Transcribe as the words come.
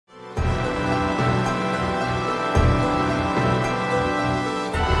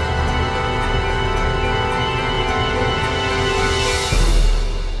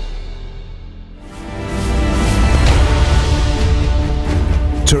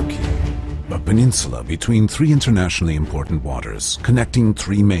Turkey, a peninsula between three internationally important waters, connecting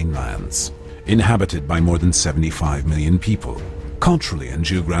three mainlands, inhabited by more than 75 million people, culturally and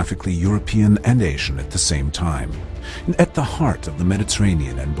geographically European and Asian at the same time, and at the heart of the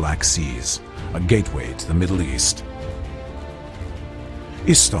Mediterranean and Black Seas, a gateway to the Middle East.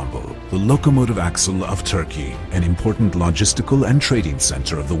 Istanbul, the locomotive axle of Turkey, an important logistical and trading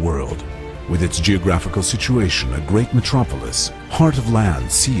center of the world. With its geographical situation, a great metropolis, heart of land,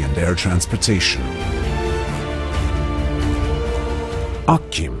 sea and air transportation.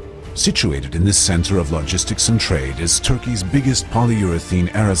 Akkim, situated in this center of logistics and trade, is Turkey's biggest polyurethane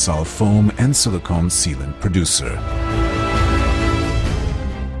aerosol foam and silicone sealant producer.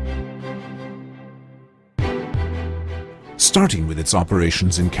 Starting with its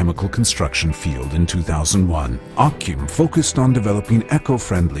operations in chemical construction field in 2001, Akkim focused on developing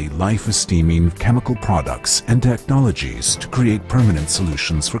eco-friendly, life-esteeming chemical products and technologies to create permanent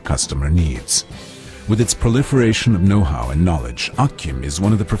solutions for customer needs. With its proliferation of know-how and knowledge, Akkim is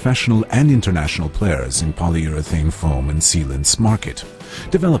one of the professional and international players in polyurethane foam and sealants market,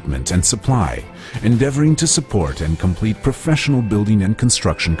 development and supply, endeavoring to support and complete professional building and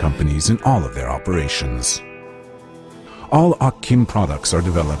construction companies in all of their operations. All Akkim products are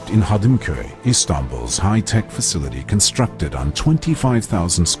developed in Hadımköy-Istanbul's high-tech facility constructed on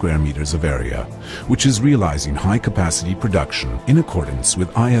 25,000 square meters of area, which is realizing high-capacity production in accordance with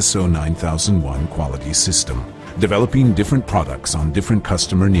ISO 9001 quality system. Developing different products on different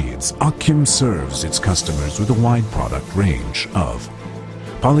customer needs, Akkim serves its customers with a wide product range of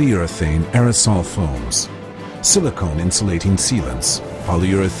polyurethane aerosol foams, silicone insulating sealants,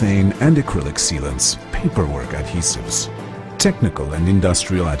 polyurethane and acrylic sealants, paperwork adhesives, technical and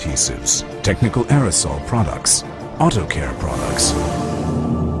industrial adhesives, technical aerosol products, auto care products.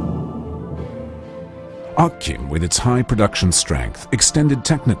 Akkim, with its high production strength, extended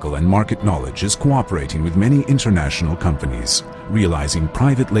technical and market knowledge, is cooperating with many international companies, realizing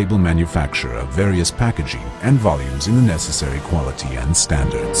private label manufacture of various packaging and volumes in the necessary quality and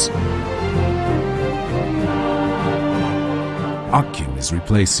standards. Akkim is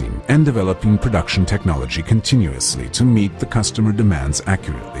replacing and developing production technology continuously to meet the customer demands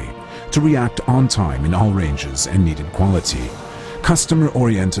accurately, to react on time in all ranges and needed quality.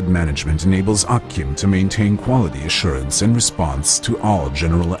 Customer-oriented management enables Akkim to maintain quality assurance and response to all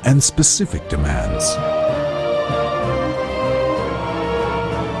general and specific demands.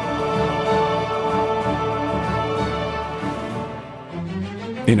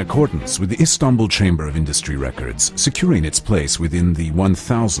 In accordance with the Istanbul Chamber of Industry records, securing its place within the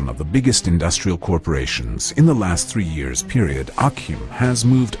 1,000 of the biggest industrial corporations in the last 3 years period, Akkim has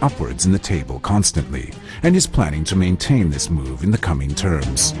moved upwards in the table constantly and is planning to maintain this move in the coming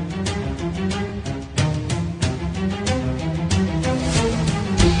terms.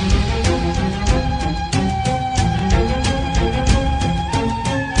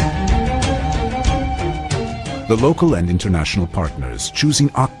 The local and international partners choosing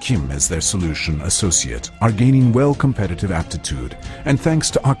Akkim as their solution associate are gaining well-competitive aptitude, and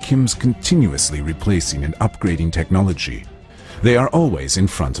thanks to Akkim's continuously replacing and upgrading technology, they are always in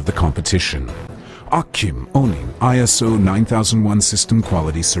front of the competition. Akkim owning ISO 9001 System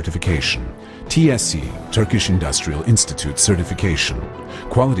Quality Certification, TSE, Turkish Industrial Institute Certification,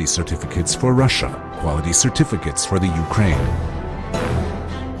 quality certificates for Russia, quality certificates for the Ukraine,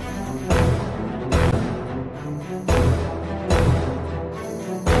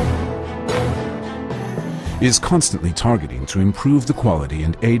 is constantly targeting to improve the quality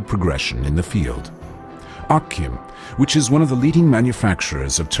and aid progression in the field. Akkim, which is one of the leading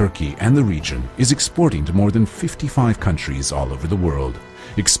manufacturers of Turkey and the region, is exporting to more than 55 countries all over the world,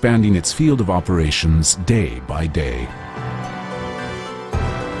 expanding its field of operations day by day.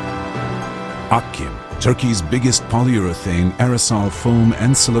 Akkim, Turkey's biggest polyurethane aerosol foam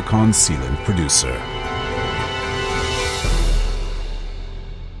and silicone sealant producer.